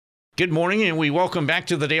Good morning, and we welcome back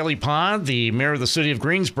to the Daily Pod the Mayor of the City of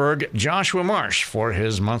Greensburg, Joshua Marsh, for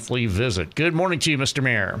his monthly visit. Good morning to you, Mr.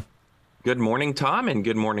 Mayor. Good morning, Tom, and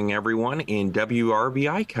good morning, everyone in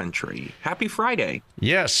WRBI country. Happy Friday.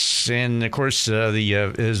 Yes, and of course,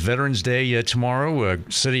 is Veterans Day tomorrow.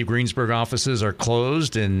 City of Greensburg offices are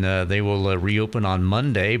closed, and they will reopen on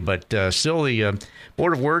Monday. But still, the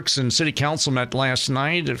Board of Works and City Council met last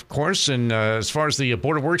night, of course. And as far as the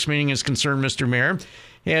Board of Works meeting is concerned, Mr. Mayor,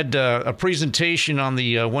 had a presentation on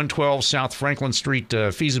the 112 South Franklin Street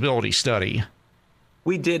feasibility study.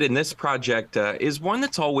 We did, and this project is one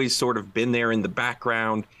that's always sort of been there in the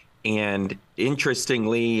background. And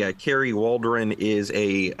interestingly, Carrie Waldron is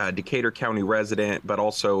a Decatur County resident, but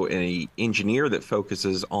also an engineer that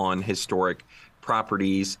focuses on historic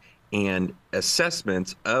properties and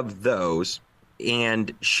assessments of those.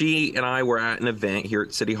 And she and I were at an event here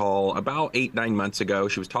at City Hall about 8-9 months ago.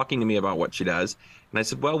 She was talking to me about what she does. And I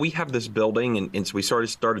said, well, we have this building. And so we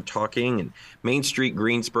started talking. And Main Street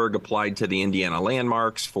Greensburg applied to the Indiana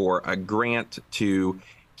Landmarks for a grant to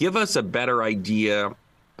give us a better idea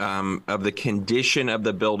of the condition of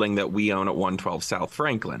the building that we own at 112 South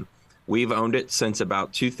Franklin. We've owned it since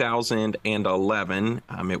about 2011.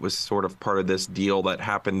 It was sort of part of this deal that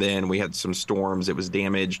happened then. We had some storms. It was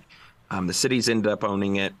damaged. The city's ended up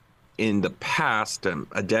owning it. In the past,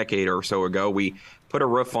 a decade or so ago, we put a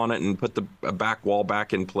roof on it and put the back wall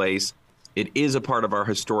back in place. It is a part of our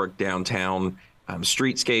historic downtown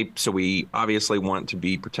streetscape, so we obviously want to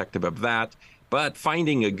be protective of that. But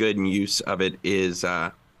finding a good use of it is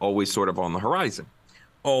always sort of on the horizon.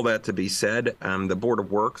 All that to be said, the Board of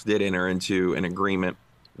Works did enter into an agreement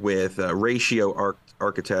with Ratio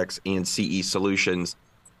Architects and CE Solutions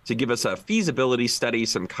to give us a feasibility study,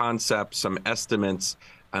 some concepts, some estimates,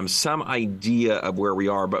 some idea of where we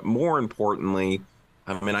are, but more importantly,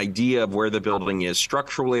 an idea of where the building is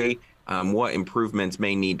structurally, what improvements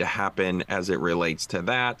may need to happen as it relates to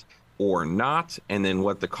that or not, and then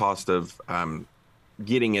what the cost of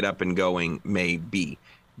getting it up and going may be.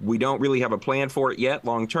 We don't really have a plan for it yet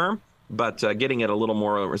long term, but getting it a little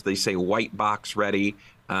more, as they say, white box ready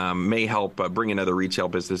may help bring another retail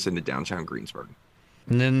business into downtown Greensburg.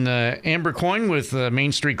 And then Amber Coyne with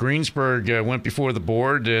Main Street Greensburg went before the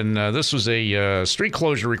board, and this was a street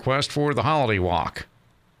closure request for the Holiday Walk.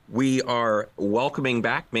 We are welcoming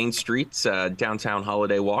back Main Street's Downtown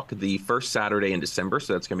Holiday Walk the first Saturday in December,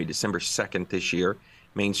 so that's going to be December 2nd this year.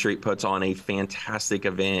 Main Street puts on a fantastic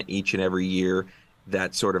event each and every year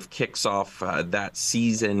that sort of kicks off that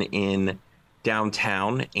season in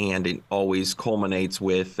downtown, and it always culminates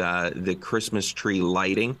with the Christmas tree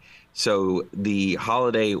lighting. So the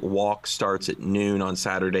holiday walk starts at noon on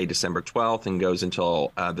Saturday, December 12th, and goes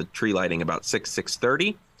until the tree lighting about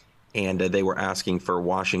 6:30. And they were asking for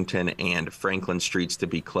Washington and Franklin streets to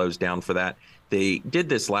be closed down for that. They did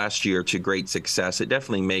this last year to great success. It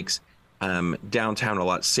definitely makes downtown a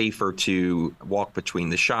lot safer to walk between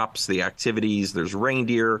the shops, the activities. There's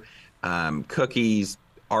reindeer, cookies,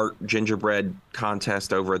 art, gingerbread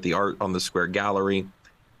contest over at the Art on the Square Gallery.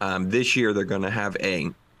 This year, they're going to have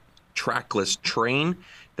a trackless train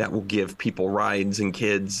that will give people rides and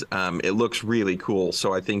kids. It looks really cool,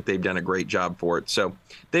 so I think they've done a great job for it. So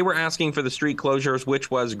they were asking for the street closures, which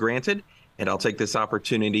was granted, and I'll take this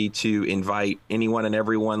opportunity to invite anyone and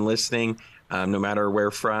everyone listening, no matter where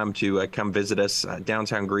from, to come visit us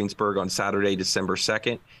downtown Greensburg on Saturday, December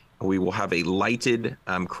 2nd. We will have a lighted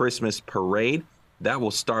Christmas parade. That will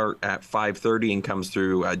start at 5:30 and comes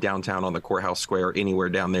through downtown on the Courthouse Square. Anywhere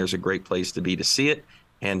down there is a great place to be to see it.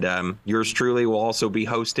 And yours truly will also be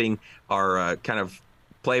hosting our kind of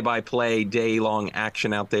play-by-play day-long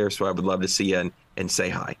action out there. So I would love to see you and say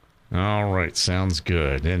hi. All right. Sounds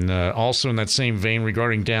good. And also in that same vein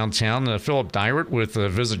regarding downtown, Philip Dyrett with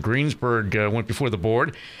Visit Greensburg went before the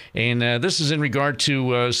board. And this is in regard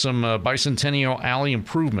to some Bicentennial Alley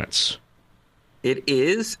improvements. It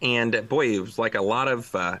is, and boy, it was like a lot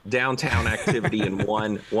of downtown activity in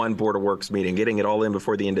one Board of Works meeting, getting it all in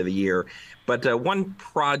before the end of the year. But one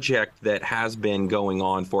project that has been going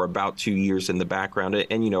on for about 2 years in the background,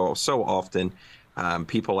 and so often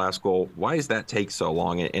people ask, well, why does that take so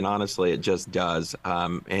long? And honestly, it just does,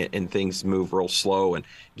 and things move real slow, and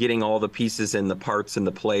getting all the pieces and the parts and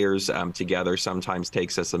the players together sometimes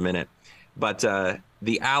takes us a minute. But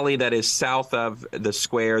the alley that is south of the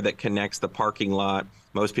square that connects the parking lot,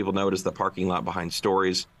 most people know it as the parking lot behind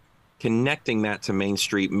Stories, connecting that to Main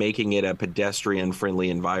Street, making it a pedestrian-friendly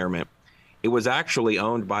environment, It was actually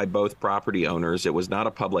owned by both property owners. It was not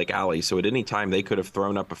a public alley. So at any time, they could have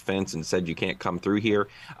thrown up a fence and said, you can't come through here.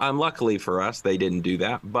 Luckily for us, they didn't do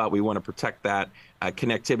that. But we want to protect that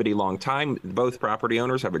connectivity long time. Both property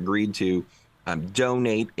owners have agreed to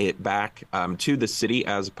donate it back to the city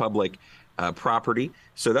as public property.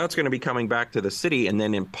 So that's going to be coming back to the city. And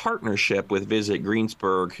then in partnership with Visit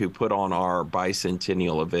Greensburg, who put on our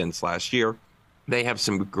bicentennial events last year, they have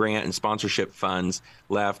some grant and sponsorship funds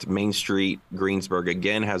left. Main Street Greensburg,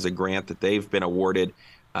 again, has a grant that they've been awarded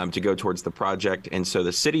to go towards the project. And so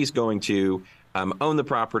the city's going to own the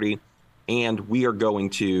property, and we are going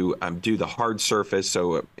to do the hard surface.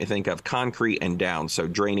 So I think of concrete and down. So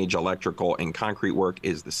drainage, electrical, and concrete work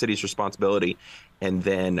is the city's responsibility. And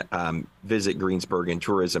then Visit Greensburg and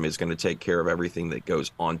Tourism is going to take care of everything that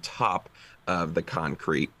goes on top of the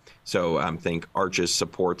concrete. So think arches,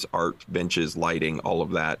 supports, art, benches, lighting, all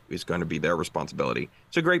of that is going to be their responsibility.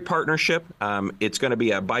 It's a great partnership. It's going to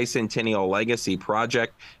be a bicentennial legacy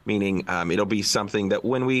project, meaning it'll be something that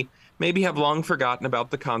when we maybe have long forgotten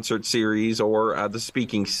about the concert series or the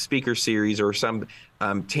speaker series or some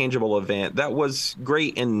tangible event that was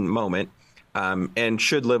great in moment, and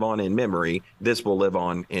should live on in memory, this will live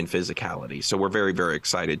on in physicality. So we're very, very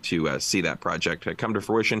excited to see that project come to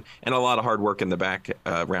fruition, and a lot of hard work in the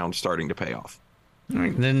background starting to pay off. All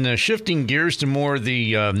right, then shifting gears to more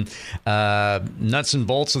the nuts and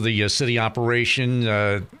bolts of the city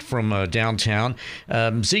operation from downtown.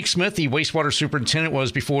 Zeke Smith, the wastewater superintendent,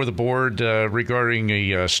 was before the board regarding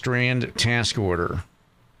a Strand task order.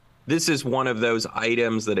 This is one of those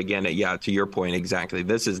items that, again, yeah, to your point, exactly.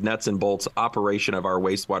 This is nuts and bolts operation of our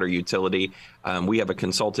wastewater utility. We have a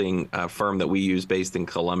consulting firm that we use based in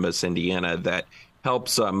Columbus, Indiana, that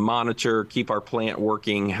helps monitor, keep our plant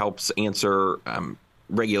working, helps answer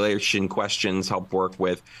regulation questions, help work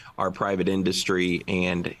with our private industry.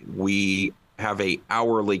 And we have a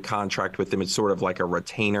hourly contract with them. It's sort of like a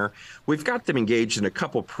retainer. We've got them engaged in a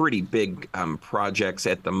couple pretty big projects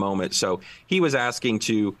at the moment. So he was asking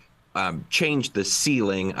to change the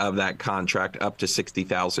ceiling of that contract up to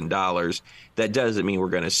 $60,000. That doesn't mean we're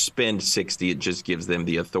going to spend 60. It just gives them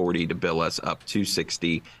the authority to bill us up to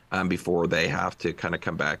 60 before they have to kind of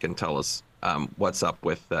come back and tell us what's up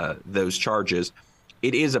with those charges.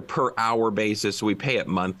 It is a per hour basis. So we pay it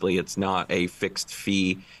monthly. It's not a fixed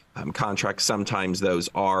fee contract. Sometimes those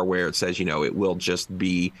are where it says, it will just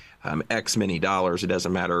be X many dollars. It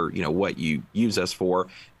doesn't matter, what you use us for.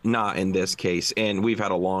 Not in this case. And we've had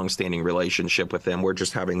a long-standing relationship with them. We're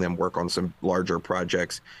just having them work on some larger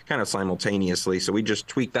projects kind of simultaneously. So we just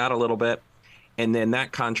tweaked that a little bit. And then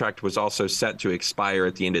that contract was also set to expire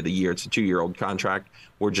at the end of the year. It's a 2-year-old contract.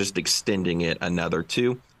 We're just extending it another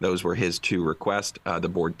 2. Those were his 2 requests. The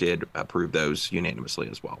board did approve those unanimously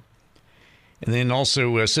as well. And then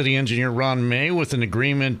also City Engineer Ron May with an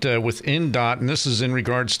agreement with NDOT, and this is in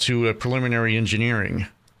regards to preliminary engineering.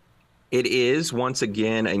 It is, once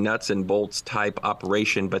again, a nuts and bolts type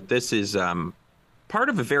operation, but this is part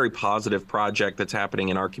of a very positive project that's happening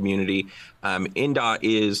in our community. NDOT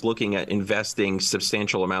is looking at investing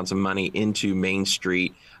substantial amounts of money into Main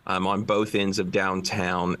Street on both ends of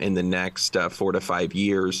downtown in the next 4 to 5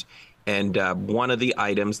 years. And one of the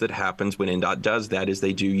items that happens when NDOT does that is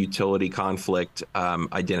they do utility conflict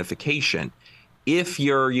identification. If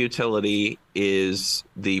your utility is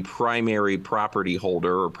the primary property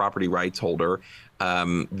holder or property rights holder,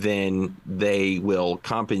 then they will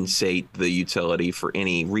compensate the utility for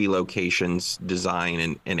any relocations,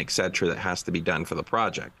 design, and et cetera that has to be done for the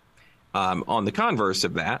project. On the converse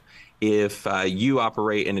of that, if you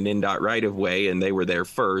operate in an NDOT right-of-way and they were there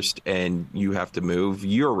first and you have to move,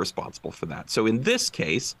 you're responsible for that. So in this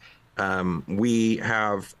case, we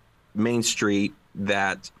have Main Street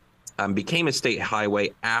that became a state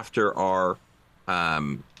highway after our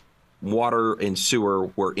water and sewer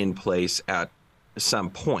were in place at some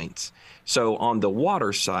points. So on the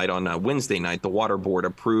water side, on Wednesday night, the Water Board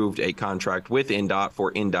approved a contract with NDOT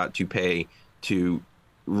for NDOT to pay to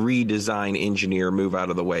redesign, engineer, move out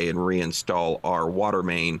of the way, and reinstall our water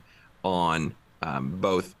main on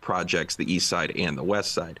both projects, the east side and the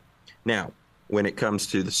west side. Now, when it comes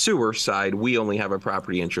to the sewer side, we only have a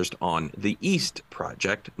property interest on the east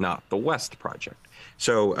project, not the west project.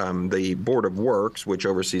 So the Board of Works, which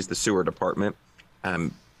oversees the sewer department,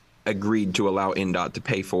 agreed to allow NDOT to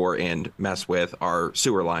pay for and mess with our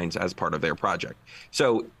sewer lines as part of their project.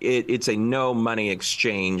 So it's a no money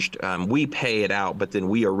exchanged. We pay it out, but then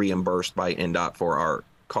we are reimbursed by NDOT for our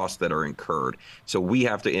costs that are incurred. So we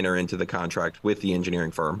have to enter into the contract with the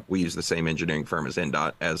engineering firm. We use the same engineering firm as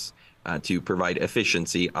NDOT as to provide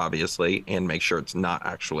efficiency, obviously, and make sure it's not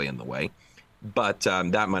actually in the way. but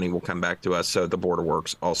that money will come back to us. So the Board of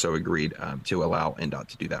Works also agreed to allow NDOT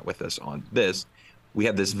to do that with us on this. We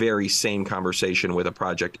had this very same conversation with a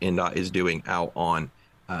project NDOT is doing out on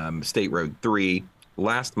State Road 3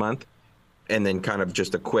 last month. And then kind of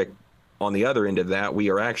just a quick on the other end of that,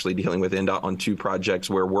 we are actually dealing with NDOT on 2 projects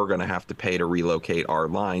where we're going to have to pay to relocate our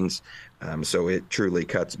lines. So it truly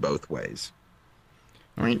cuts both ways.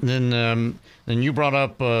 All right. Then you brought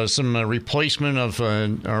up some replacement of,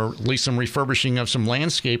 or at least some refurbishing of some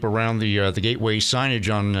landscape around the gateway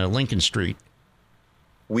signage on Lincoln Street.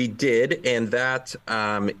 We did, and that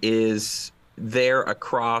is there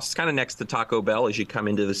across, kind of next to Taco Bell as you come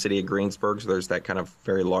into the city of Greensburg. So there's that kind of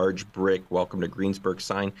very large brick "Welcome to Greensburg"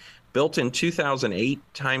 sign, built in 2008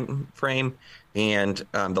 time frame, and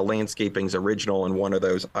the landscaping's original, and one of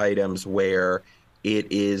those items where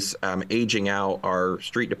it is aging out. Our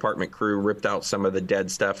street department crew ripped out some of the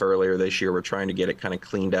dead stuff earlier this year. We're trying to get it kind of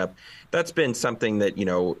cleaned up. That's been something that,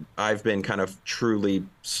 I've been kind of truly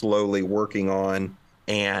slowly working on,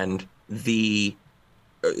 and the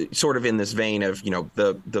sort of in this vein of,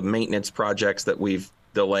 the maintenance projects that we've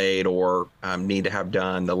delayed or need to have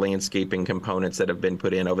done, the landscaping components that have been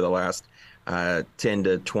put in over the last 10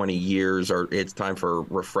 to 20 years, or it's time for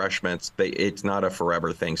refreshments. It's not a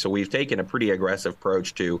forever thing. So we've taken a pretty aggressive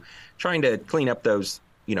approach to trying to clean up those,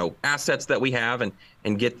 assets that we have and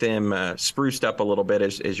get them spruced up a little bit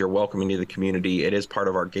as you're welcoming to the community. It is part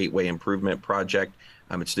of our Gateway Improvement Project.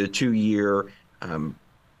 It's a 2-year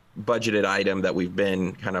budgeted item that we've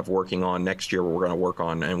been kind of working on. Next year we're going to work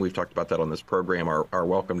on, and we've talked about that on this program, our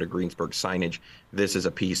Welcome to Greensburg signage. This is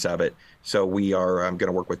a piece of it. So we are going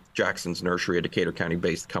to work with Jackson's Nursery, a Decatur County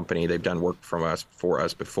based company. They've done work for us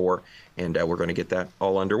before, and we're going to get that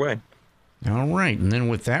all underway. All right. And then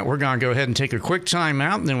with that, we're going to go ahead and take a quick time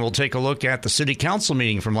out, and then we'll take a look at the city council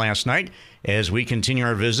meeting from last night as we continue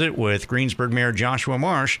our visit with Greensburg Mayor Joshua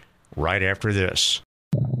Marsh right after this.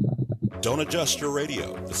 Don't adjust your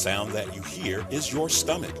radio. The sound that you hear is your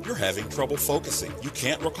stomach. You're having trouble focusing. You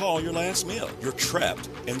can't recall your last meal. You're trapped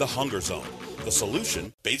in the hunger zone. The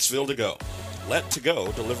solution, Batesville To Go. Let To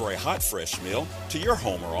Go deliver a hot, fresh meal to your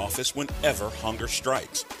home or office whenever hunger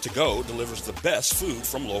strikes. To Go delivers the best food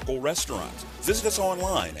from local restaurants. Visit us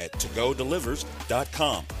online at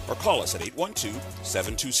togodelivers.com or call us at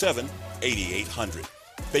 812-727-8800.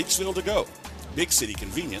 Batesville To Go. Big city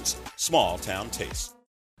convenience, small town taste.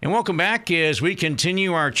 And welcome back as we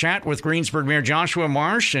continue our chat with Greensburg Mayor Joshua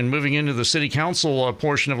Marsh and moving into the city council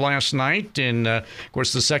portion of last night. And, of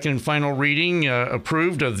course, the second and final reading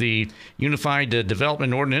approved of the Unified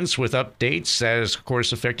Development Ordinance with updates as, of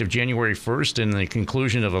course, effective January 1st and the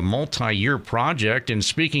conclusion of a multi-year project. And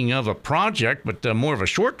speaking of a project, but more of a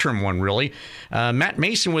short-term one, really, Matt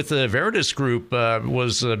Mason with the Veritas Group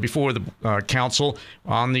was before the council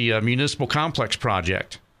on the municipal complex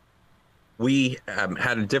project. We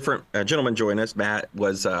had a different gentleman join us. Matt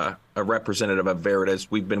was a representative of Veritas.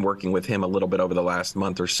 We've been working with him a little bit over the last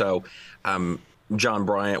month or so. John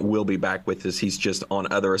Bryant will be back with us. He's just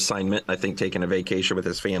on other assignment, I think taking a vacation with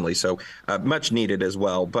his family, so much needed as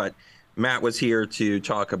well. But Matt was here to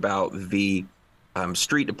talk about the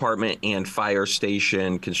street department and fire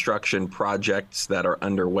station construction projects that are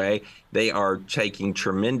underway. They are taking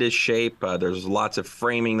tremendous shape. There's lots of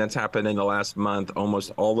framing that's happened in the last month.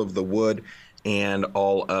 Almost all of the wood and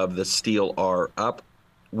all of the steel are up.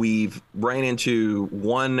 We've ran into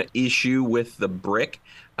one issue with the brick.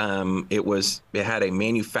 It had a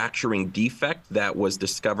manufacturing defect that was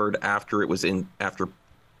discovered after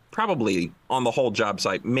probably on the whole job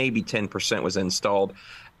site, maybe 10% was installed.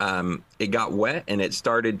 It got wet and it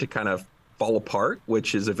started to kind of fall apart,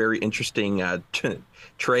 which is a very interesting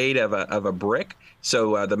trade of a brick.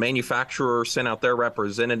 So the manufacturer sent out their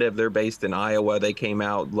representative. They're based in Iowa. They came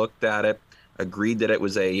out, looked at it, agreed that it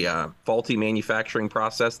was a faulty manufacturing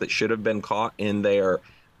process that should have been caught in their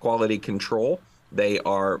quality control. They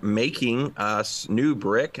are making us new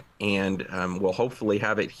brick, and we'll hopefully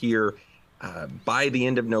have it here by the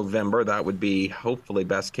end of November. That would be hopefully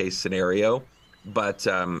best case scenario. But,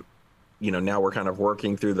 now we're kind of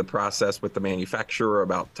working through the process with the manufacturer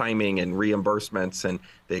about timing and reimbursements and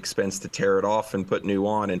the expense to tear it off and put new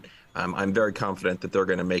on. And I'm very confident that they're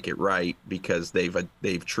going to make it right because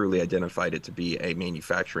they've truly identified it to be a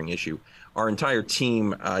manufacturing issue. Our entire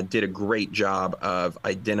team did a great job of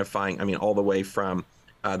identifying, all the way from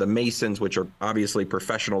the masons, which are obviously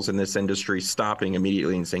professionals in this industry, stopping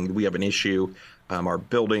immediately and saying, we have an issue. Our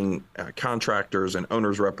building contractors and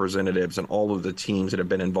owners representatives and all of the teams that have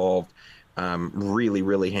been involved really,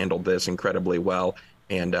 really handled this incredibly well.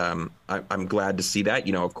 And I'm glad to see that.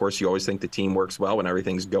 Of course, you always think the team works well when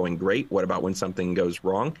everything's going great. What about when something goes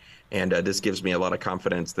wrong? And this gives me a lot of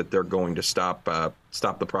confidence that they're going to stop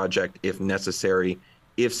the project if necessary,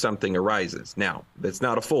 if something arises. Now, it's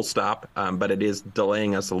not a full stop, but it is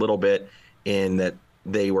delaying us a little bit in that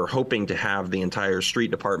they were hoping to have the entire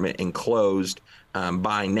street department enclosed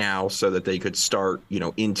by now so that they could start,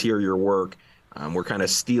 interior work. We're kind of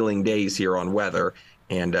stealing days here on weather.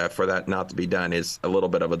 And for that not to be done is a little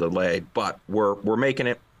bit of a delay, but we're making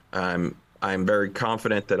it. I'm very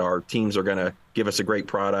confident that our teams are going to give us a great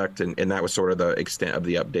product, and that was sort of the extent of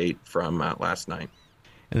the update from last night.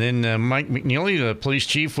 And then Mike McNeely, the police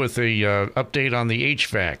chief, with a update on the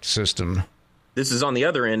HVAC system. This is on the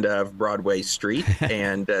other end of Broadway Street,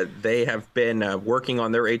 and they have been working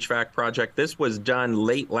on their HVAC project. This was done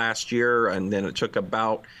late last year, and then it took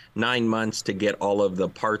about 9 months to get all of the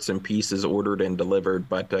parts and pieces ordered and delivered.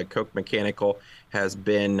 But Koch Mechanical has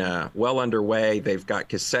been well underway. They've got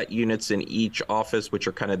cassette units in each office, which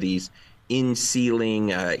are kind of these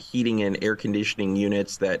in-ceiling heating and air conditioning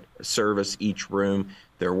units that service each room.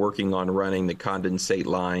 They're working on running the condensate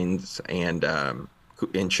lines and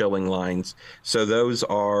chilling lines. So those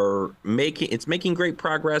are making great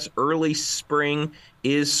progress. Early spring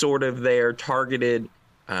is sort of their targeted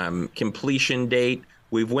completion date.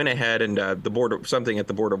 We've went ahead and something at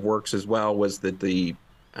the Board of Works as well was that the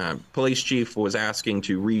police chief was asking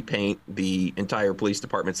to repaint the entire police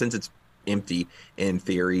department since it's empty in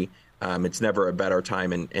theory. It's never a better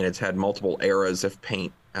time, and it's had multiple eras of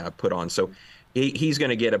paint put on. So he's going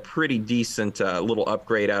to get a pretty decent little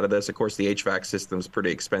upgrade out of this. Of course, the HVAC system is pretty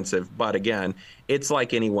expensive, but again, it's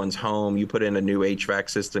like anyone's home. You put in a new HVAC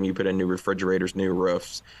system, you put in new refrigerators, new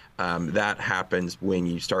roofs. That happens when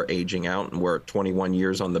you start aging out, and we're at 21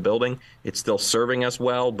 years on the building. It's still serving us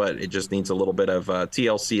well, but it just needs a little bit of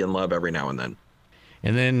TLC and love every now and then.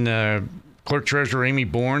 And then Clerk Treasurer Amy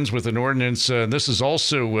Bournes with an ordinance. This is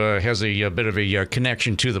also has a bit of a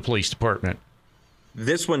connection to the police department.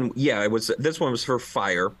 This one, this one was for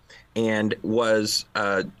fire and was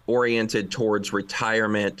oriented towards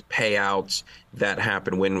retirement payouts that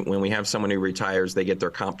happen when we have someone who retires. They get their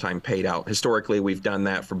comp time paid out. Historically, we've done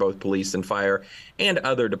that for both police and fire and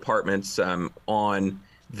other departments on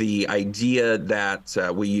the idea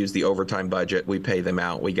that we use the overtime budget. We pay them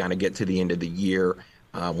out. We kind of get to the end of the year.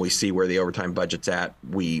 We see where the overtime budget's at.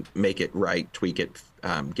 We make it right, tweak it,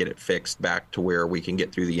 get it fixed back to where we can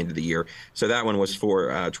get through the end of the year. So that one was for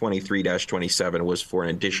 23-27 was for an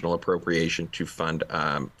additional appropriation to fund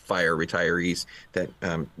fire retirees that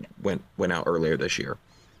went out earlier this year.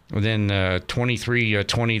 And then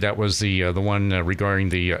 2320, that was the one regarding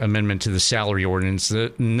the amendment to the salary ordinance.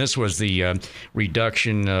 And this was the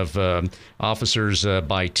reduction of officers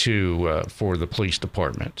by 2 for the police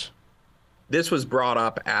department. This was brought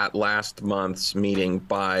up at last month's meeting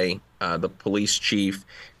by the police chief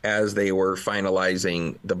as they were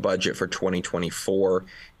finalizing the budget for 2024,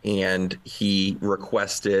 and he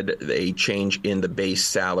requested a change in the base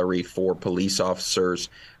salary for police officers,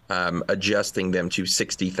 adjusting them to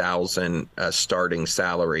 $60,000 starting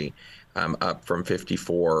salary, up from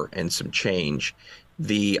 $54,000 and some change.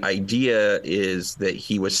 The idea is that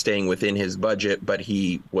he was staying within his budget, but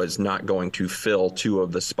he was not going to fill 2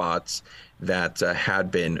 of the spots that had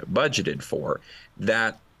been budgeted for.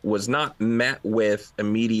 That was not met with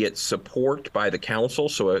immediate support by the council.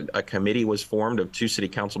 So a committee was formed of 2 city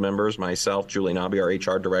council members, myself, Julie Nobby, our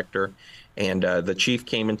HR director, and the chief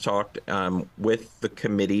came and talked with the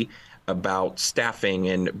committee about staffing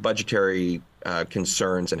and budgetary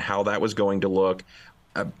concerns and how that was going to look.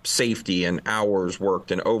 Safety and hours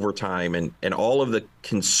worked and overtime and all of the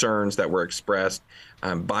concerns that were expressed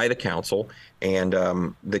by the council. And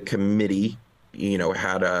the committee,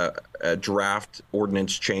 had a draft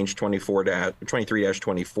ordinance change.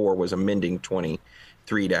 23-24 was amending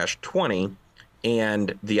 23-20.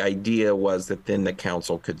 And the idea was that then the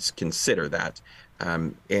council could consider that.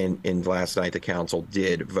 And last night, the council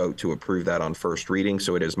did vote to approve that on first reading.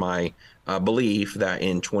 So it is my belief that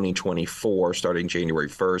in 2024, starting January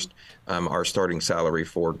 1st, our starting salary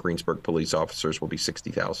for Greensburg police officers will be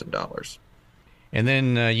 $60,000. And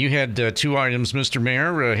then you had 2 items, Mr.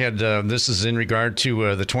 Mayor. This is in regard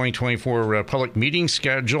to the 2024 public meeting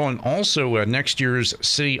schedule and also next year's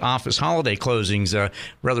city office holiday closings.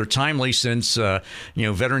 Rather timely since,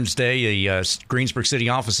 Veterans Day, Greensburg city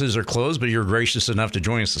offices are closed, but you're gracious enough to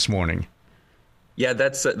join us this morning. Yeah,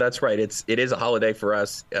 that's right. It is a holiday for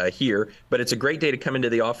us here, but it's a great day to come into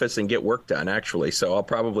the office and get work done, actually. So I'll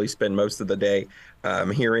probably spend most of the day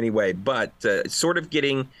here anyway, but sort of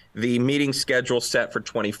getting the meeting schedule set for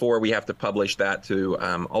 24. We have to publish that to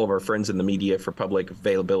all of our friends in the media for public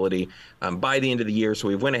availability by the end of the year. So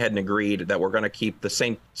we went ahead and agreed that we're going to keep the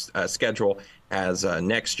same schedule as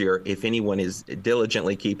next year. If anyone is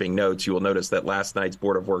diligently keeping notes, you will notice that last night's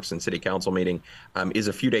Board of Works and City Council meeting is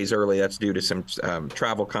a few days early. That's due to some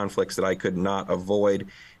travel conflicts that I could not avoid.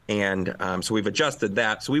 And so we've adjusted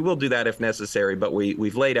that. So we will do that if necessary, but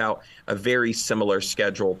we've laid out a very similar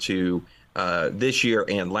schedule to this year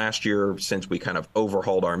and last year, since we kind of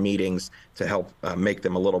overhauled our meetings to help make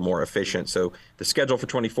them a little more efficient. So the schedule for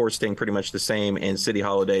 24 is staying pretty much the same, and city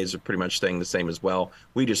holidays are pretty much staying the same as well.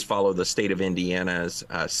 We just follow the state of Indiana's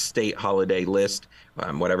state holiday list.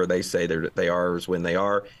 Whatever they say they are is when they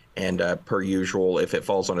are. And per usual, if it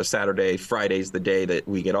falls on a Saturday, Friday's the day that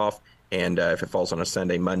we get off. And if it falls on a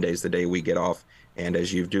Sunday, Monday's the day we get off. And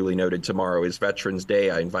as you've duly noted, tomorrow is Veterans Day.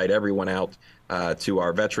 I invite everyone out to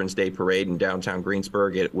our Veterans Day parade in downtown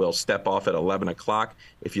Greensburg. It will step off at 11 o'clock.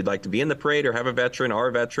 If you'd like to be in the parade or have a veteran or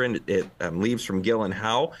a veteran, it leaves from Gill and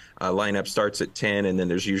Howe. Lineup starts at 10, and then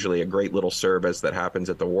there's usually a great little service that happens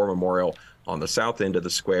at the War Memorial on the south end of the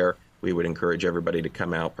square. We would encourage everybody to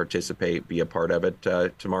come out, participate, be a part of it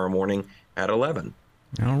tomorrow morning at 11.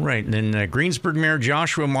 All right. And then Greensburg Mayor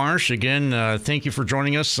Joshua Marsh, again, thank you for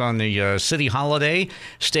joining us on the city holiday.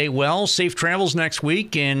 Stay well, safe travels next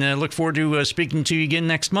week, and look forward to speaking to you again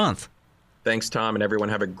next month. Thanks, Tom, and everyone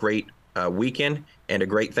have a great weekend and a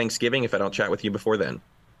great Thanksgiving if I don't chat with you before then.